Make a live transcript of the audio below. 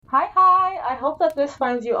hope that this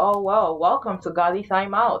finds you all well. Welcome to Godly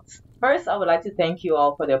Time Out. First, I would like to thank you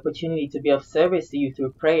all for the opportunity to be of service to you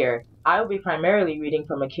through prayer. I will be primarily reading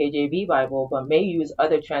from a KJV Bible, but may use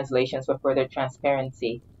other translations for further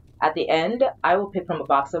transparency. At the end, I will pick from a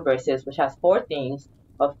box of verses which has four themes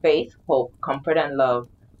of faith, hope, comfort, and love.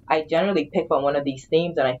 I generally pick from one of these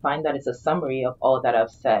themes and I find that it's a summary of all that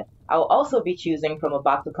I've said. I will also be choosing from a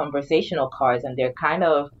box of conversational cards, and they're kind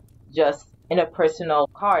of just interpersonal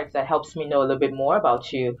cards that helps me know a little bit more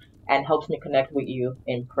about you and helps me connect with you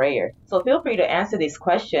in prayer. So feel free to answer these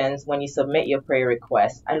questions when you submit your prayer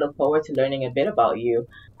request. I look forward to learning a bit about you.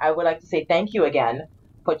 I would like to say thank you again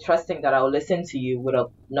for trusting that I'll listen to you with a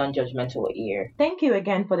non-judgmental ear. Thank you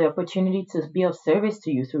again for the opportunity to be of service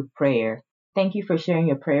to you through prayer. Thank you for sharing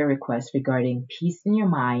your prayer request regarding peace in your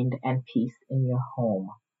mind and peace in your home.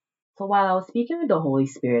 So while I was speaking with the Holy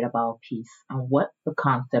Spirit about peace and what the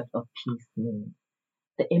concept of peace means,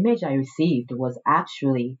 the image I received was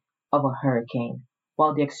actually of a hurricane.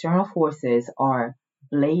 While the external forces are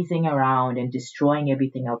blazing around and destroying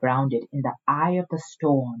everything around it, in the eye of the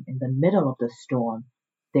storm, in the middle of the storm,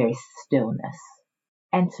 there is stillness.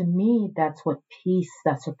 And to me, that's what peace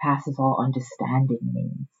that surpasses all understanding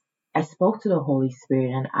means. I spoke to the Holy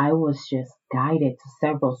Spirit and I was just guided to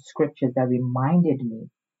several scriptures that reminded me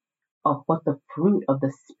of what the fruit of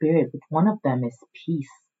the Spirit, which one of them is peace,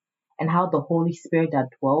 and how the Holy Spirit that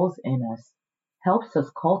dwells in us helps us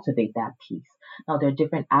cultivate that peace. Now, there are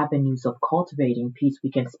different avenues of cultivating peace. We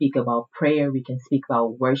can speak about prayer, we can speak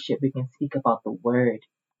about worship, we can speak about the word.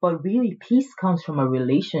 But really, peace comes from a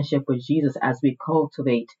relationship with Jesus as we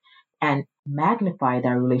cultivate and magnify that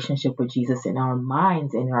relationship with Jesus in our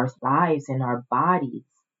minds, in our lives, in our bodies.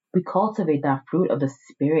 We cultivate that fruit of the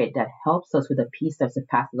Spirit that helps us with a peace that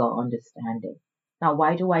surpasses all understanding. Now,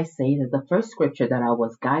 why do I say that? The first scripture that I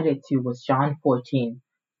was guided to was John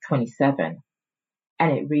 14:27.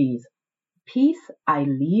 And it reads, "Peace I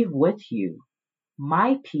leave with you,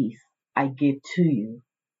 my peace I give to you.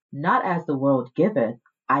 Not as the world giveth,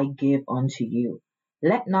 I give unto you.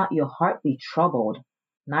 Let not your heart be troubled,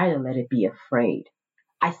 neither let it be afraid."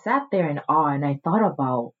 I sat there in awe and I thought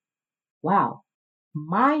about, wow,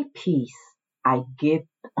 my peace I give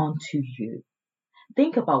unto you.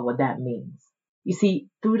 Think about what that means. You see,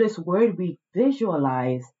 through this word, we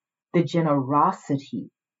visualize the generosity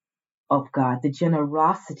of God, the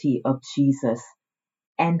generosity of Jesus,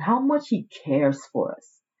 and how much He cares for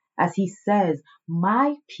us. As He says,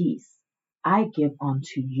 "My peace I give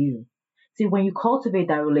unto you." See, when you cultivate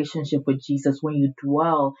that relationship with Jesus, when you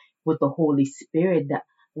dwell with the Holy Spirit, that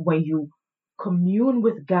when you commune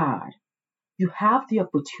with God, you have the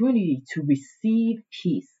opportunity to receive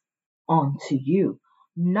peace unto you.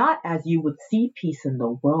 Not as you would see peace in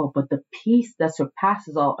the world, but the peace that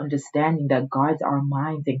surpasses all understanding that guards our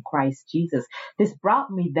minds in Christ Jesus. This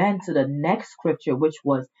brought me then to the next scripture, which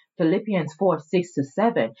was Philippians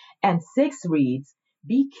 4:6-7. And 6 reads,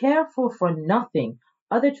 "Be careful for nothing."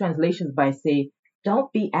 Other translations by say,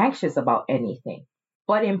 "Don't be anxious about anything,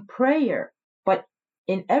 but in prayer, but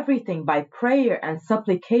in everything by prayer and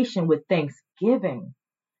supplication with thanksgiving.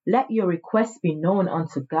 Let your requests be known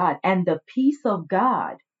unto God, and the peace of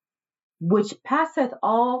God, which passeth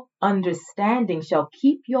all understanding, shall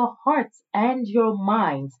keep your hearts and your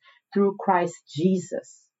minds through Christ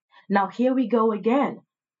Jesus." Now, here we go again,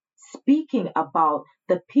 speaking about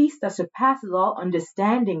the peace that surpasses all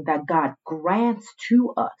understanding that God grants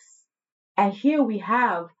to us. And here we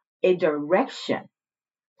have a direction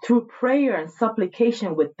through prayer and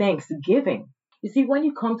supplication with thanksgiving. You see, when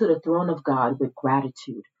you come to the throne of God with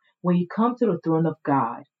gratitude, when you come to the throne of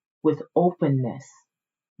God with openness,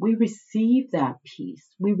 we receive that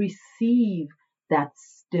peace. We receive that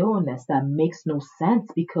stillness that makes no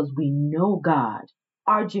sense because we know God.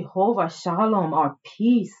 Our Jehovah Shalom, our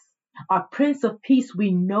peace, our Prince of Peace, we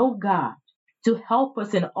know God to help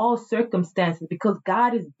us in all circumstances because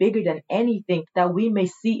God is bigger than anything that we may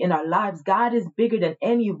see in our lives. God is bigger than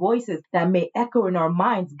any voices that may echo in our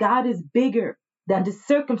minds. God is bigger than the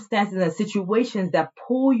circumstances and situations that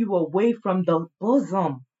pull you away from the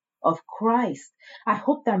bosom of Christ. I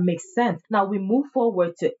hope that makes sense. Now we move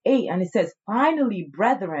forward to 8 and it says, "Finally,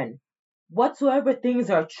 brethren, whatsoever things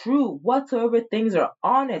are true, whatsoever things are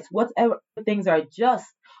honest, whatsoever things are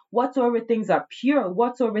just, whatsoever things are pure,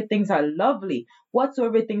 whatsoever things are lovely,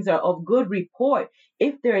 whatsoever things are of good report,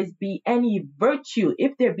 if there be any virtue,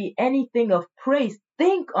 if there be anything of praise,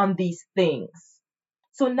 think on these things."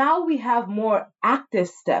 So now we have more active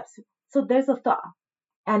steps. So there's a thought,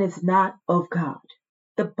 and it's not of God.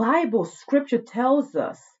 The Bible, scripture tells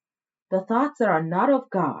us the thoughts that are not of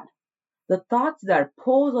God, the thoughts that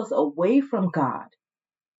pulls us away from God,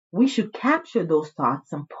 we should capture those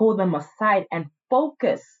thoughts and pull them aside and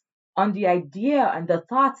focus on the idea and the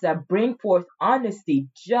thoughts that bring forth honesty,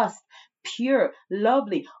 just, pure,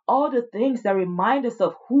 lovely, all the things that remind us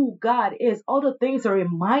of who God is, all the things that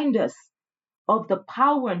remind us of the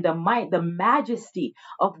power and the might, the majesty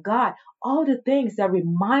of God, all the things that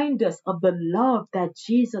remind us of the love that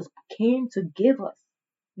Jesus came to give us.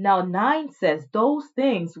 Now, 9 says, those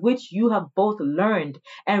things which you have both learned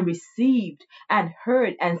and received and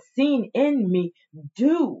heard and seen in me,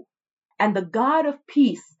 do, and the God of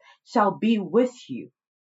peace shall be with you.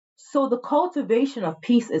 So the cultivation of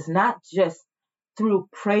peace is not just through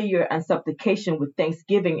prayer and supplication with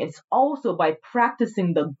thanksgiving. It's also by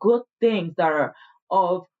practicing the good things that are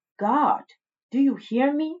of God. Do you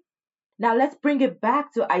hear me? Now let's bring it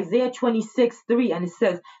back to Isaiah 26:3, and it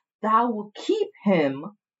says, thou will keep him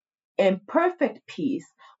in perfect peace,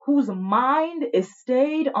 whose mind is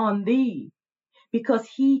stayed on thee, because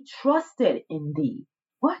he trusted in thee.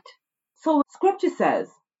 What? So scripture says,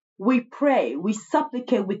 we pray, we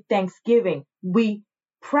supplicate with thanksgiving, we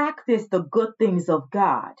practice the good things of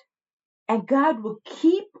God, and God will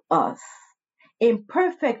keep us in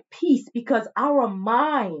perfect peace because our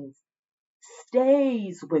minds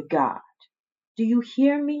stays with God. Do you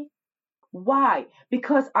hear me? Why?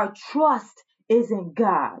 Because our trust is in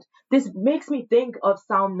God. This makes me think of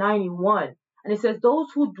Psalm 91. And it says, those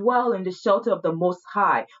who dwell in the shelter of the Most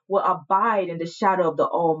High will abide in the shadow of the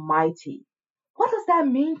Almighty. What does that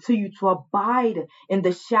mean to you to abide in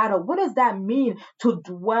the shadow? What does that mean to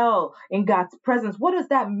dwell in God's presence? What does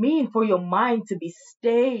that mean for your mind to be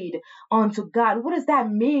stayed onto God? What does that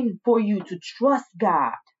mean for you to trust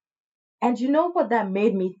God? And you know what that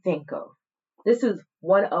made me think of? This is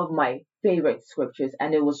one of my favorite scriptures,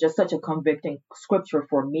 and it was just such a convicting scripture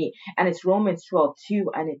for me. And it's Romans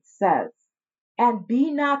 12:2, and it says, and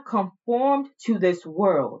be not conformed to this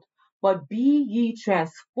world, but be ye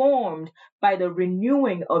transformed by the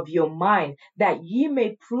renewing of your mind, that ye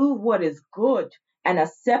may prove what is good and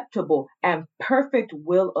acceptable and perfect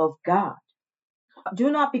will of God.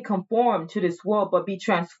 Do not be conformed to this world, but be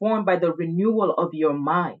transformed by the renewal of your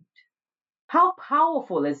mind. How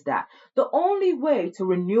powerful is that? The only way to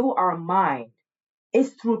renew our mind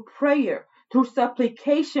is through prayer, through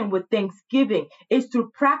supplication with thanksgiving, is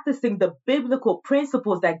through practicing the biblical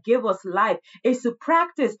principles that give us life, is to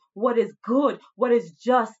practice what is good, what is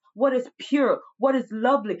just, what is pure, what is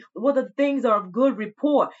lovely, what the things are of good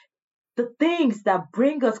report, the things that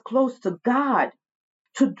bring us close to God,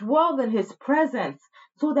 to dwell in his presence,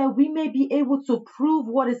 so that we may be able to prove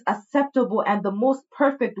what is acceptable and the most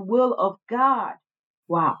perfect will of God.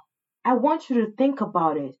 Wow. I want you to think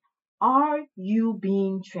about it. Are you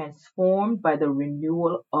being transformed by the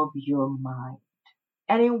renewal of your mind?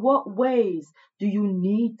 And in what ways do you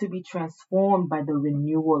need to be transformed by the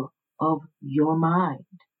renewal of your mind?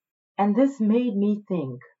 And this made me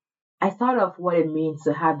think. I thought of what it means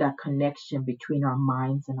to have that connection between our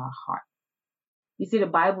minds and our heart. You see, the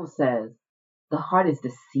Bible says the heart is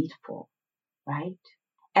deceitful, right?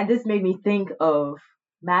 And this made me think of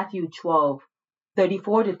Matthew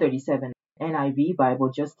 12:34-37, NIV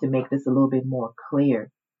Bible, just to make this a little bit more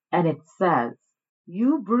clear. And it says,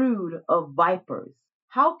 you brood of vipers,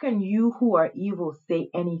 how can you who are evil say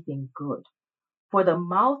anything good? For the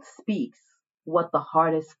mouth speaks what the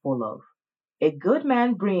heart is full of. A good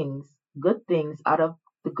man brings good things out of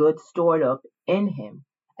the good stored up in him,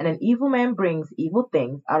 and an evil man brings evil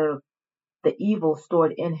things out of the evil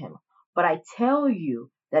stored in him. But I tell you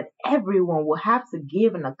that everyone will have to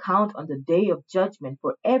give an account on the day of judgment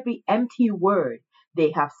for every empty word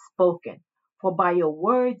they have spoken. For by your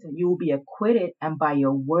words you will be acquitted, and by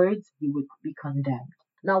your words you will be condemned.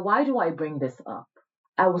 Now, why do I bring this up?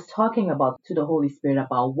 I was talking about to the Holy Spirit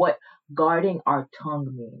about what guarding our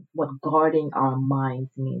tongue means, what guarding our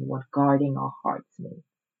minds mean, what guarding our hearts mean.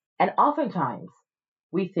 And oftentimes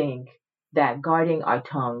we think that guarding our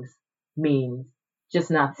tongues means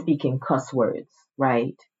just not speaking cuss words,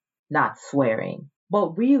 right? Not swearing.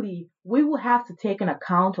 But really, we will have to take an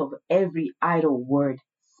account of every idle word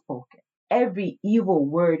spoken, every evil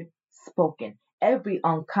word spoken, every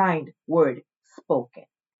unkind word spoken.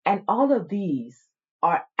 And all of these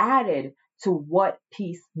are added to what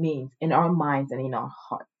peace means in our minds and in our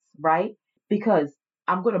hearts, right? Because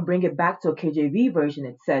I'm going to bring it back to a KJV version.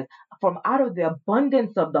 It says, from out of the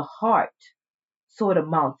abundance of the heart, so the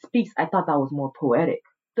mouth speaks. I thought that was more poetic.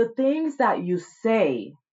 The things that you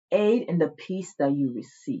say aid in the peace that you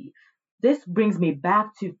receive. This brings me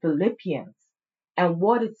back to Philippians and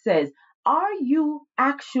what it says. Are you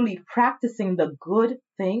actually practicing the good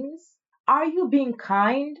things? Are you being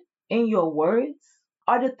kind in your words?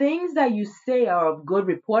 Are the things that you say are of good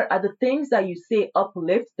report? Are the things that you say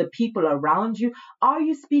uplift the people around you? Are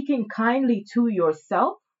you speaking kindly to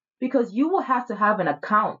yourself? Because you will have to have an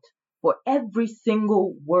account for every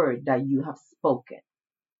single word that you have spoken.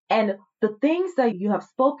 And the things that you have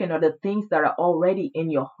spoken are the things that are already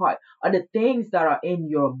in your heart, are the things that are in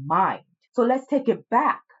your mind. So let's take it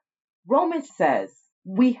back. Romans says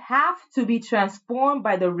we have to be transformed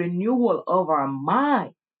by the renewal of our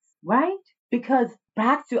mind, right? Because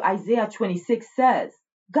back to Isaiah 26 says,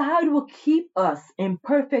 God will keep us in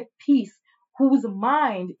perfect peace whose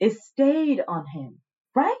mind is stayed on him,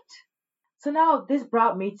 right? So now this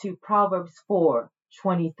brought me to Proverbs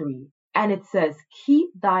 4:23, and it says, keep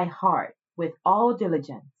thy heart with all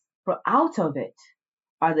diligence, for out of it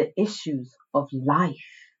are the issues of life.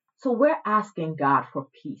 So we're asking God for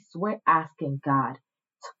peace. We're asking God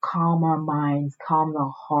to calm our minds, calm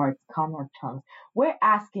our hearts, calm our tongues. We're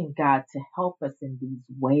asking God to help us in these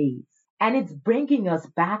ways. And it's bringing us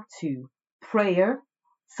back to prayer,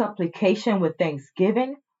 supplication with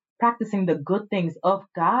thanksgiving, practicing the good things of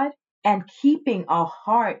God, and keeping our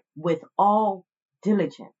heart with all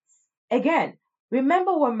diligence. Again,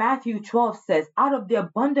 remember what Matthew 12 says, out of the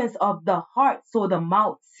abundance of the heart, so the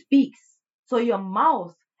mouth speaks. So your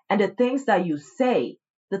mouth and the things that you say,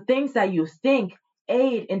 the things that you think,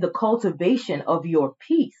 aid in the cultivation of your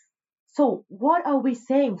peace. So what are we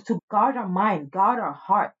saying to guard our mind, guard our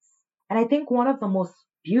hearts? And I think one of the most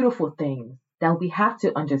beautiful things that we have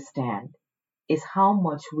to understand is how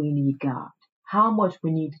much we need God, how much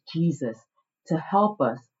we need Jesus to help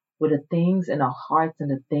us with the things in our hearts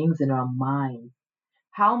and the things in our minds,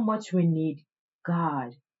 how much we need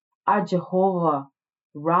God, our Jehovah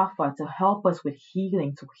Rapha, to help us with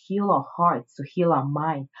healing, to heal our hearts, to heal our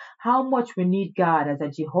minds, how much we need God as a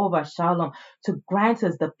Jehovah Shalom to grant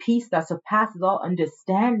us the peace that surpasses all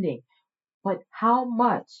understanding, but how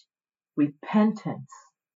much repentance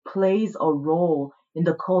plays a role in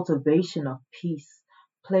the cultivation of peace,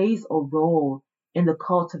 plays a role in the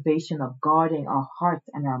cultivation of guarding our hearts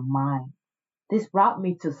and our mind. This brought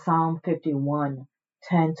me to Psalm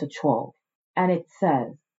 51:10-12. And it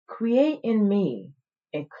says, create in me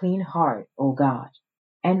a clean heart, O God,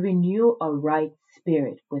 and renew a right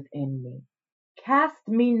spirit within me. Cast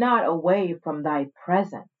me not away from thy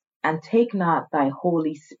presence, and take not thy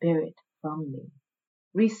Holy Spirit from me.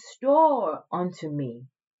 Restore unto me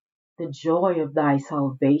the joy of thy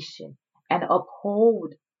salvation, and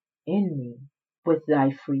uphold in me with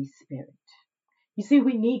thy free spirit. You see,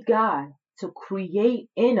 we need God to create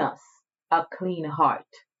in us a clean heart.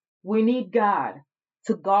 We need God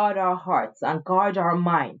to guard our hearts and guard our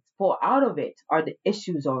minds, for out of it are the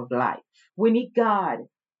issues of life. We need God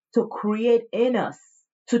to create in us,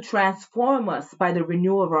 to transform us by the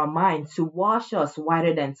renewal of our minds, to wash us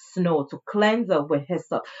whiter than snow, to cleanse us with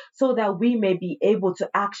hyssop, so that we may be able to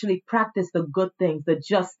actually practice the good things, the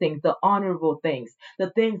just things, the honorable things, the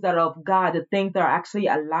things that are of God, the things that are actually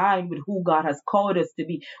aligned with who God has called us to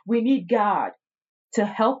be. We need God to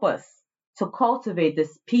help us to cultivate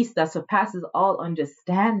this peace that surpasses all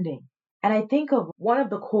understanding. And I think of one of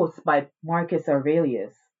the quotes by Marcus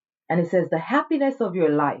Aurelius, and it says, the happiness of your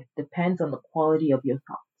life depends on the quality of your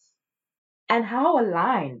thoughts. And how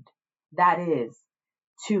aligned that is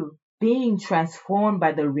to being transformed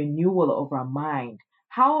by the renewal of our mind.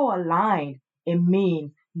 How aligned it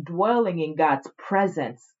means dwelling in God's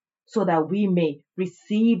presence so that we may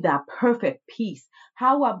receive that perfect peace.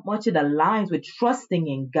 How much it aligns with trusting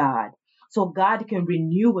in God. So God can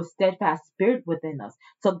renew a steadfast spirit within us.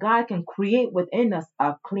 So God can create within us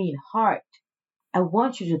a clean heart. I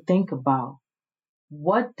want you to think about,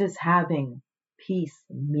 what does having peace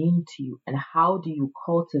mean to you, and how do you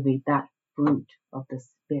cultivate that fruit of the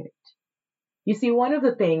Spirit? You see, one of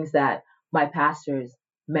the things that my pastors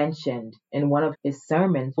mentioned in one of his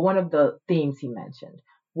sermons, one of the themes he mentioned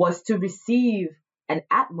was to receive an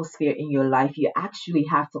atmosphere in your life, you actually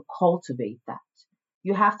have to cultivate that.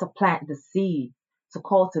 You have to plant the seed to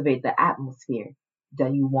cultivate the atmosphere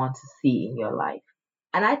that you want to see in your life.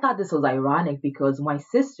 And I thought this was ironic because my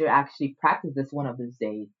sister actually practiced this one of these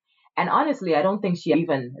days. And honestly, I don't think she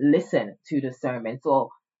even listened to the sermon. So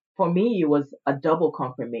for me, it was a double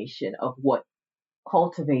confirmation of what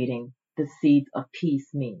cultivating the seeds of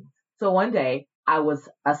peace means. So one day I was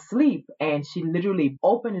asleep and she literally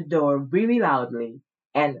opened the door really loudly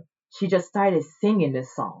and she just started singing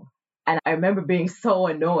this song. And I remember being so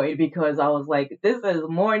annoyed because I was like, this is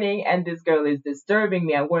morning and this girl is disturbing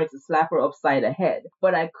me. I wanted to slap her upside the head.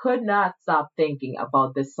 But I could not stop thinking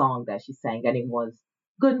about this song that she sang. And it was,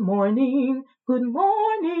 good morning,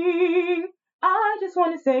 I just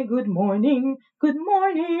want to say good morning to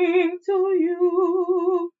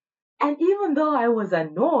you. And even though I was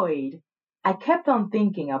annoyed, I kept on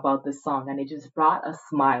thinking about the song and it just brought a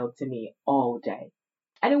smile to me all day.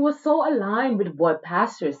 And it was so aligned with what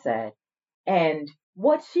Pastor said and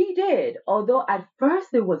what she did. Although at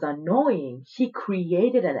first it was annoying, she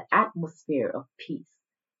created an atmosphere of peace.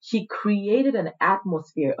 She created an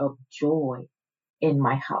atmosphere of joy in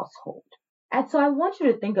my household. And so I want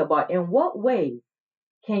you to think about in what ways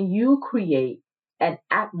can you create an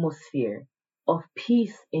atmosphere of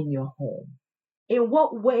peace in your home? In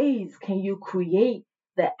what ways can you create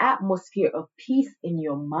the atmosphere of peace in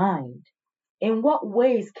your mind? In what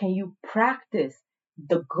ways can you practice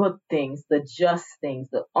the good things, the just things,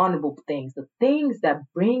 the honorable things, the things that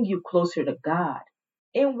bring you closer to God?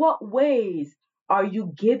 In what ways are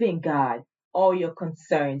you giving God all your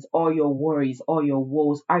concerns, all your worries, all your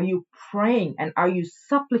woes? Are you praying and are you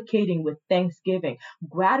supplicating with thanksgiving?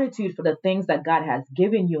 Gratitude for the things that God has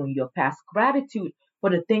given you in your past, gratitude for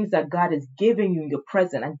the things that God is giving you in your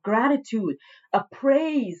present, and gratitude, a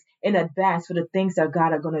praise in advance for the things that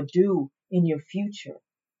God are going to do in your future.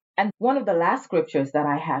 And one of the last scriptures that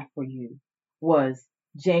I had for you was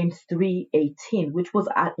James 3:18, which was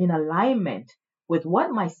in alignment with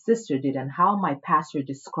what my sister did and how my pastor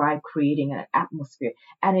described creating an atmosphere.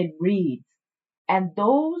 And it reads, and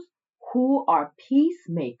those who are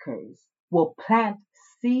peacemakers will plant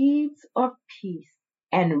seeds of peace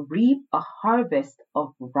and reap a harvest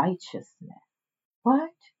of righteousness. What?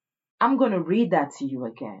 I'm going to read that to you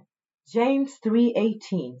again. James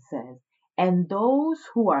 3:18 says, and those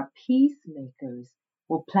who are peacemakers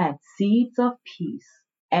will plant seeds of peace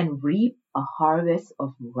and reap a harvest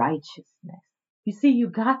of righteousness. You see, you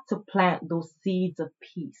got to plant those seeds of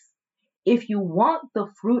peace. If you want the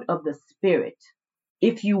fruit of the Spirit,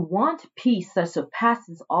 if you want peace that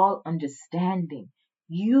surpasses all understanding,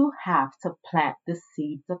 you have to plant the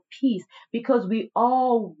seeds of peace because we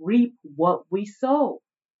all reap what we sow,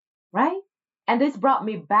 right? And this brought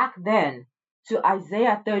me back then to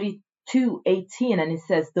Isaiah 32:18, and it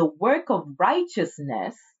says, the work of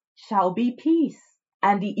righteousness shall be peace,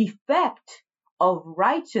 and the effect of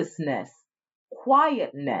righteousness,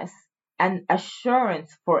 quietness, and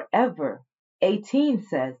assurance forever. 18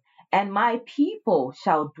 says, and my people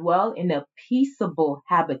shall dwell in a peaceable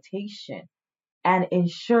habitation, and in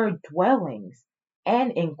sure dwellings,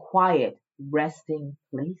 and in quiet resting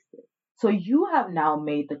places. So you have now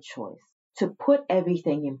made the choice to put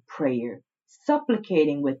everything in prayer,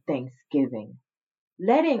 supplicating with thanksgiving,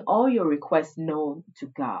 letting all your requests known to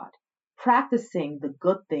God, practicing the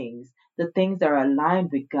good things, the things that are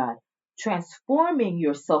aligned with God, transforming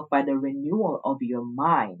yourself by the renewal of your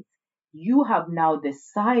mind. You have now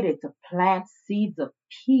decided to plant seeds of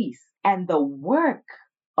peace and the work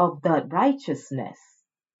of the righteousness.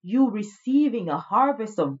 You receiving a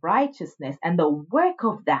harvest of righteousness, and the work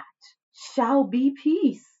of that shall be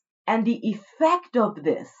peace. And the effect of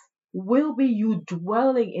this will be you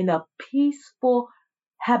dwelling in a peaceful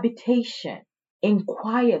habitation, in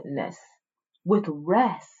quietness, with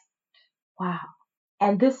rest. Wow.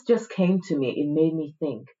 And this just came to me. It made me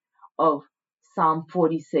think of Psalm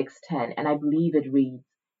 46:10, and I believe it reads,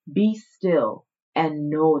 be still and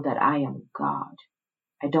know that I am God.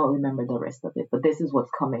 I don't remember the rest of it, but this is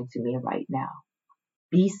what's coming to me right now.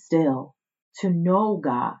 Be still. To know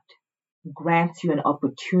God grants you an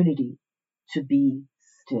opportunity to be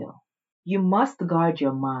still. You must guard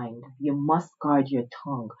your mind. You must guard your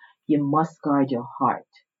tongue. You must guard your heart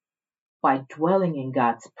by dwelling in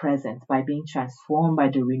God's presence, by being transformed by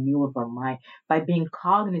the renewal of our mind, by being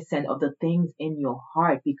cognizant of the things in your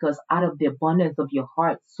heart, because out of the abundance of your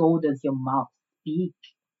heart, so does your mouth speak.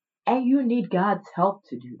 And you need God's help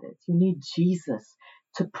to do this. You need Jesus,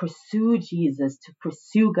 to pursue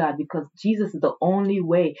God, because Jesus is the only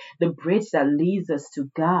way, the bridge that leads us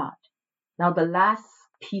to God. Now, the last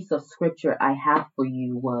piece of scripture I have for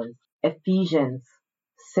you was Ephesians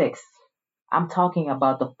 6. I'm talking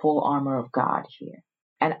about the full armor of God here.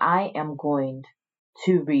 And I am going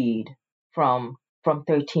to read from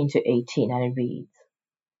 13 to 18, and it reads,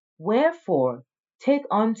 wherefore, take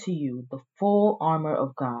unto you the full armor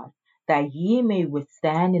of God, that ye may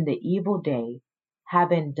withstand in the evil day,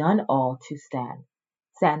 having done all to stand.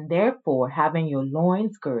 Stand therefore, having your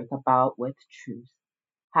loins girt about with truth,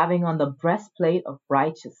 having on the breastplate of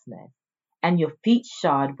righteousness, and your feet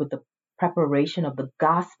shod with the preparation of the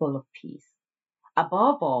gospel of peace.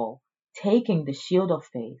 Above all, taking the shield of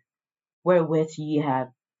faith, wherewith ye have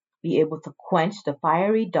be able to quench the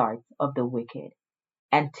fiery darts of the wicked,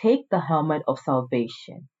 and take the helmet of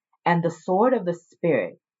salvation, and the sword of the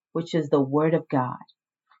Spirit, which is the word of God,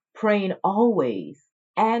 praying always,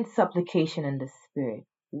 and supplication in the Spirit,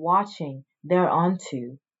 watching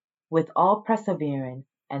thereunto with all perseverance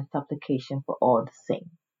and supplication for all the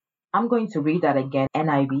saints. I'm going to read that again,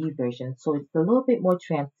 NIV version, so it's a little bit more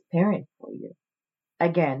transparent for you.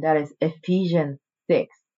 Again, that is Ephesians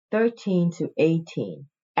 6:13-18,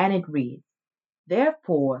 and it reads,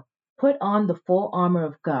 Therefore, put on the full armor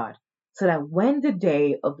of God, so that when the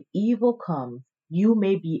day of evil comes, you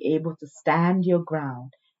may be able to stand your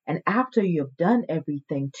ground. And after you have done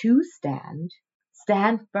everything to stand,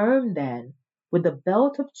 stand firm then, with the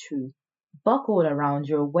belt of truth buckled around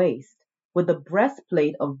your waist, with the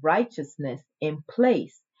breastplate of righteousness in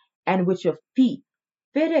place, and with your feet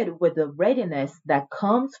fitted with the readiness that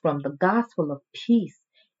comes from the gospel of peace.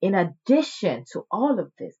 In addition to all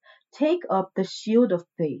of this, take up the shield of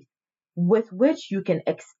faith, with which you can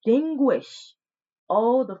extinguish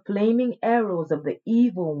all the flaming arrows of the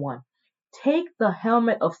evil one. Take the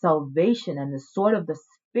helmet of salvation and the sword of the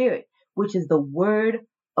Spirit, which is the word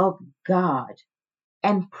of God,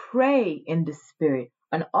 and pray in the Spirit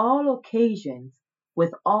on all occasions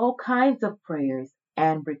with all kinds of prayers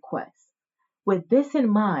and requests. With this in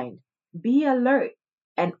mind, be alert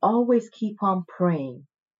and always keep on praying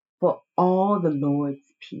for all the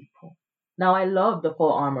Lord's people. Now, I love the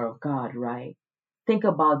full armor of God, right? Think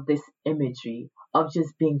about this imagery of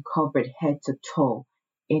just being covered head to toe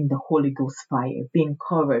in the Holy Ghost fire, being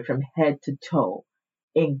covered from head to toe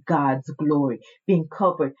in God's glory, being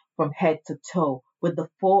covered from head to toe with the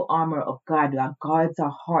full armor of God that guards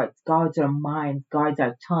our hearts, guards our minds, guards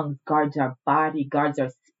our tongues, guards our body, guards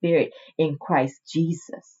our spirit in Christ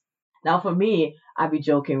Jesus. Now, for me, I be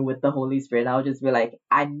joking with the Holy Spirit. I'll just be like,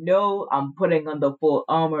 I know I'm putting on the full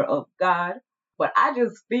armor of God, but I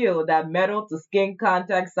just feel that metal to skin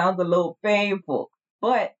contact sounds a little painful.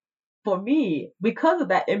 But for me, because of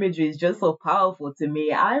that imagery is just so powerful to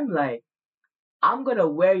me, I'm like, I'm going to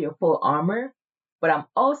wear your full armor, but I'm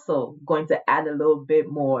also going to add a little bit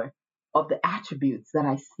more of the attributes that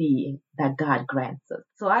I see that God grants us.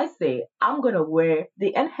 So I say, I'm going to wear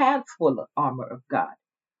the enhanced full armor of God.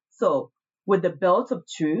 So with the belt of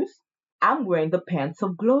truth, I'm wearing the pants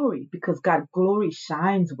of glory because God's glory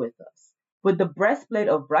shines with us. With the breastplate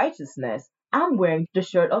of righteousness, I'm wearing the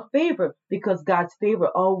shirt of favor because God's favor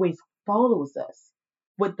always follows us.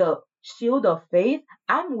 With the shield of faith,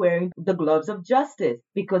 I'm wearing the gloves of justice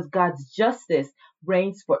because God's justice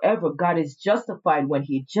reigns forever. God is justified when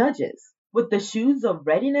he judges. With the shoes of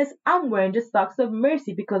readiness, I'm wearing the socks of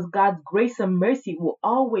mercy because God's grace and mercy will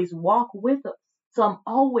always walk with us. So I'm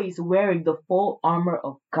always wearing the full armor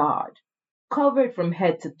of God, covered from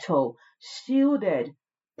head to toe, shielded,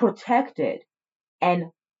 protected.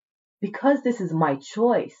 And because this is my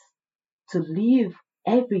choice to leave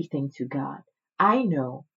everything to God, I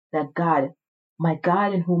know that God, my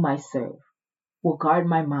God in whom I serve, will guard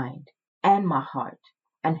my mind and my heart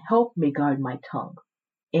and help me guard my tongue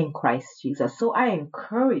in Christ Jesus. So I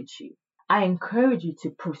encourage you. I encourage you to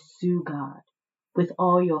pursue God with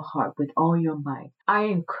all your heart, with all your mind. I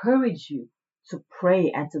encourage you to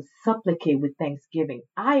pray and to supplicate with thanksgiving.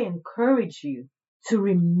 I encourage you to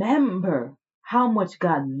remember how much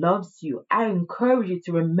God loves you. I encourage you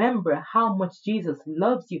to remember how much Jesus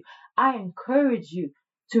loves you. I encourage you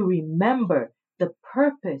to remember the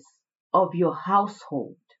purpose of your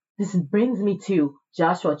household. This brings me to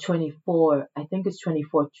Joshua 24, I think it's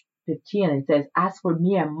 24:15, and it says, As for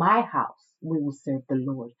me and my house, we will serve the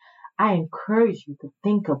Lord. I encourage you to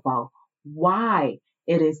think about why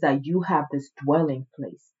it is that you have this dwelling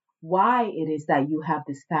place, why it is that you have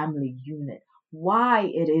this family unit, why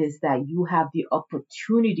it is that you have the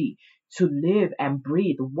opportunity to live and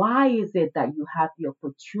breathe, why is it that you have the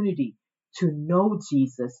opportunity to know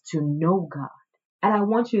Jesus, to know God. And I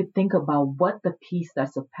want you to think about what the peace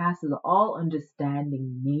that surpasses all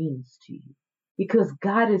understanding means to you. Because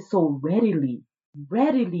God is so readily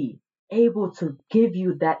able to give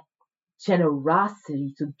you that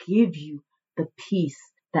generosity, to give you the peace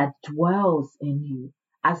that dwells in you.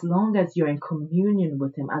 As long as you're in communion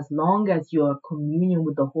with Him, as long as you're in communion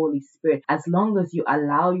with the Holy Spirit, as long as you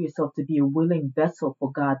allow yourself to be a willing vessel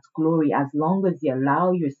for God's glory, as long as you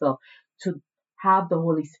allow yourself to have the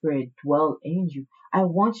Holy Spirit dwell in you, I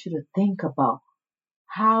want you to think about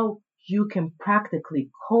how you can practically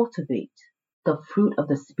cultivate the fruit of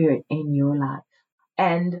the Spirit in your life.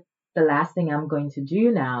 And the last thing I'm going to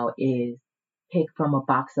do now is pick from a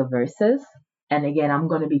box of verses. And again, I'm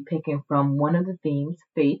going to be picking from one of the themes,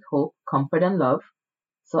 faith, hope, comfort, and love.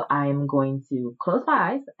 So I'm going to close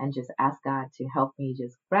my eyes and just ask God to help me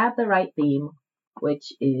just grab the right theme,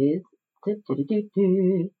 which is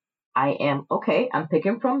I'm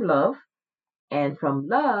picking from love. And from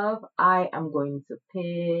love, I am going to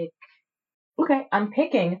pick. Okay, I'm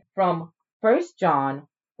picking from 1 John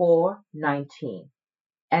 4:19.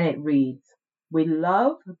 And it reads, "We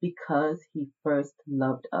love because he first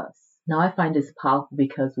loved us." Now I find this powerful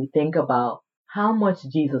because we think about how much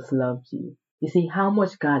Jesus loves you. You see, how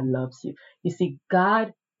much God loves you. You see,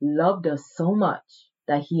 God loved us so much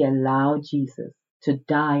that he allowed Jesus to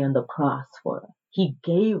die on the cross for us. He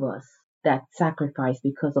gave us that sacrifice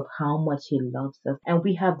because of how much he loves us. And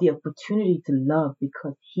we have the opportunity to love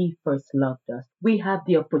because he first loved us. We have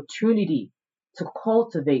the opportunity to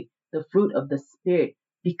cultivate the fruit of the Spirit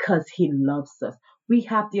because he loves us. We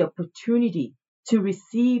have the opportunity to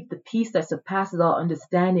receive the peace that surpasses all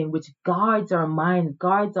understanding, which guards our minds,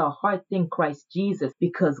 guards our hearts in Christ Jesus,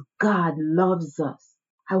 because God loves us.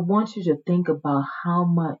 I want you to think about how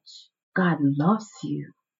much God loves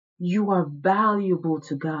you. You are valuable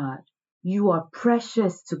to God. You are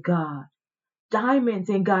precious to God. Diamonds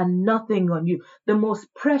ain't got nothing on you. The most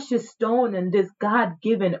precious stone in this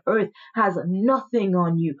God-given earth has nothing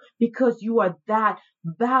on you because you are that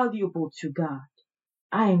valuable to God.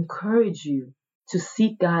 I encourage you to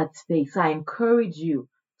seek God's face. I encourage you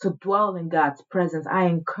to dwell in God's presence. I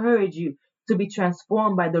encourage you to be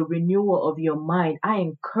transformed by the renewal of your mind. I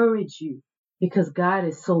encourage you because God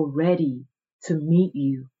is so ready to meet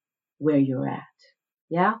you where you're at.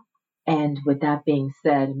 Yeah? And with that being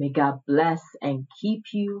said, may God bless and keep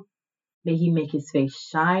you. May he make his face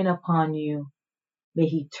shine upon you. May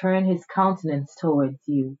he turn his countenance towards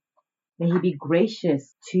you. May he be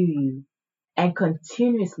gracious to you and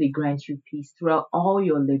continuously grant you peace throughout all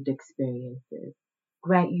your lived experiences.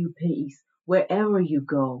 Grant you peace wherever you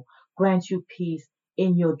go. Grant you peace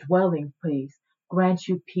in your dwelling place. Grant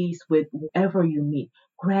you peace with whoever you meet.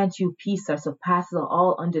 Grant you peace that surpasses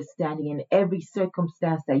all understanding in every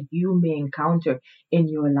circumstance that you may encounter in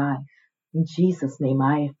your life. In Jesus' name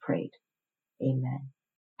I have prayed. Amen.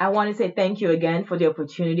 I want to say thank you again for the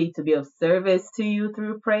opportunity to be of service to you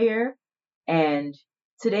through prayer. And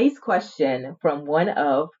today's question from one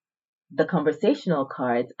of the conversational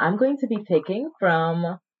cards, I'm going to be picking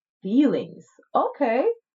from feelings. Okay.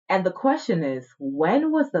 And the question is,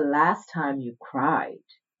 when was the last time you cried?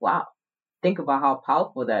 Wow. Think about how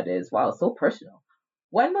powerful that is. Wow, so personal.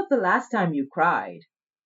 When was the last time you cried?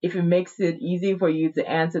 If it makes it easy for you to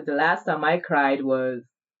answer, the last time I cried was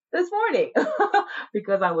this morning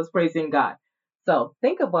because I was praising God. So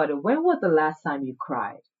think about it. When was the last time you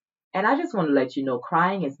cried? And I just want to let you know,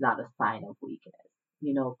 crying is not a sign of weakness.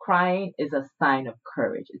 You know, crying is a sign of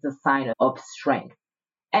courage. It's a sign of strength.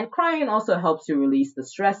 And crying also helps you release the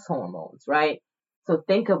stress hormones, right? So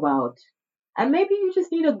think about, and maybe you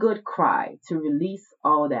just need a good cry to release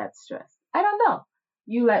all that stress. I don't know.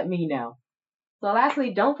 You let me know. So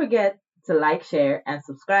lastly, don't forget to like, share, and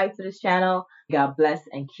subscribe to this channel. God bless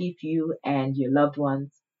and keep you and your loved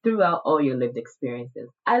ones throughout all your lived experiences.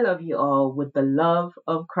 I love you all with the love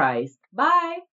of Christ. Bye.